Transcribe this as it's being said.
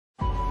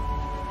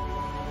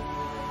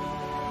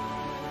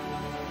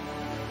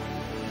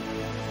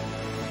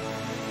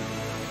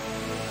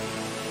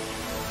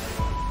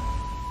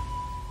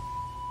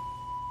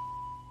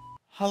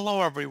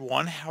Hello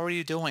everyone, how are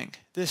you doing?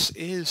 This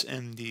is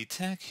MD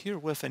Tech here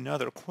with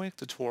another quick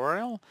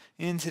tutorial.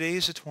 In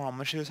today's tutorial, I'm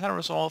going to show you how to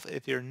resolve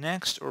if your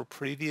next or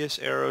previous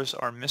arrows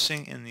are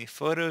missing in the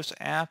Photos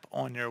app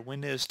on your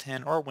Windows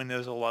 10 or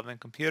Windows 11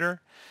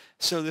 computer.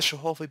 So this should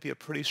hopefully be a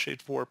pretty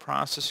straightforward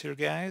process here,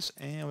 guys.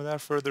 And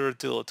without further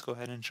ado, let's go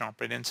ahead and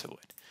jump right into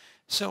it.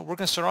 So we're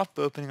going to start off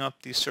by opening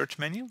up the search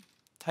menu.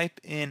 Type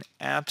in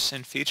Apps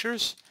and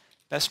Features.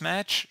 Best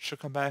match should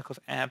come back with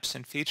Apps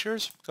and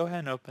Features. Go ahead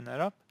and open that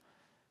up.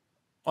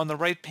 On the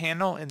right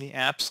panel in the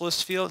Apps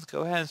List field,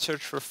 go ahead and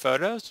search for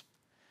Photos.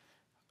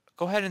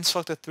 Go ahead and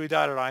select the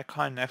three-dotted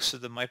icon next to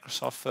the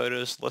Microsoft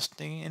Photos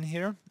listing in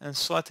here and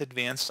select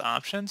Advanced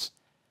Options.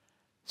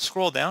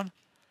 Scroll down.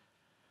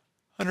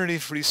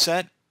 Underneath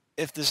Reset,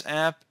 if this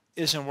app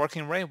isn't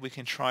working right, we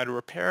can try to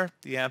repair.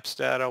 The app's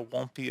data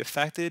won't be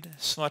affected.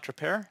 Select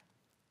Repair.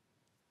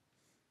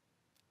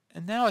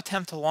 And now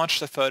attempt to launch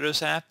the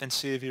Photos app and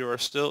see if you are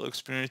still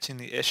experiencing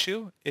the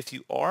issue. If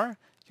you are,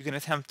 you can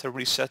attempt to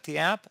reset the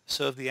app.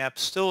 So if the app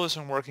still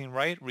isn't working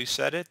right,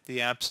 reset it. The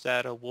app's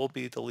data will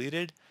be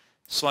deleted.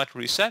 Select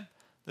Reset.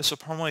 This will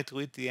permanently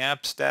delete the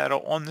app's data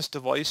on this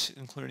device,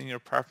 including your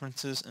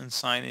preferences and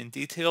sign-in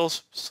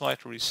details.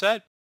 Select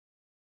Reset.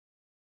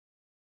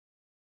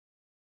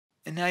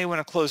 And now you want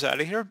to close out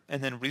of here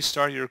and then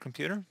restart your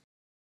computer.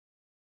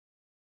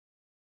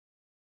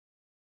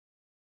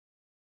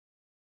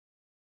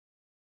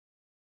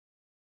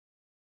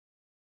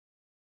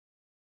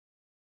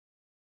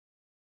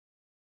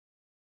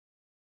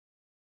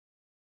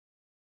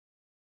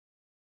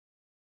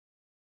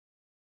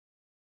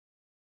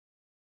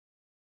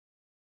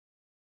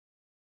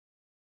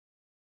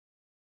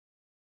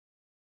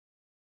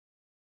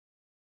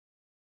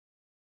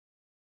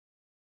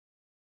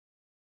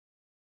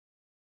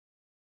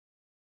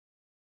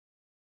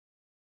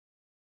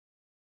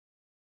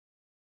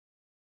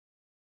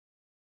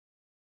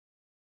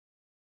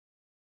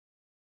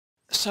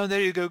 So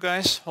there you go,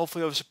 guys.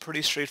 Hopefully it was a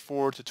pretty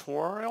straightforward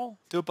tutorial.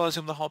 Do hope I was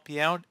able to help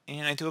you out,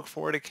 and I do look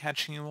forward to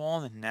catching you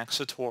all in the next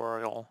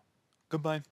tutorial. Goodbye.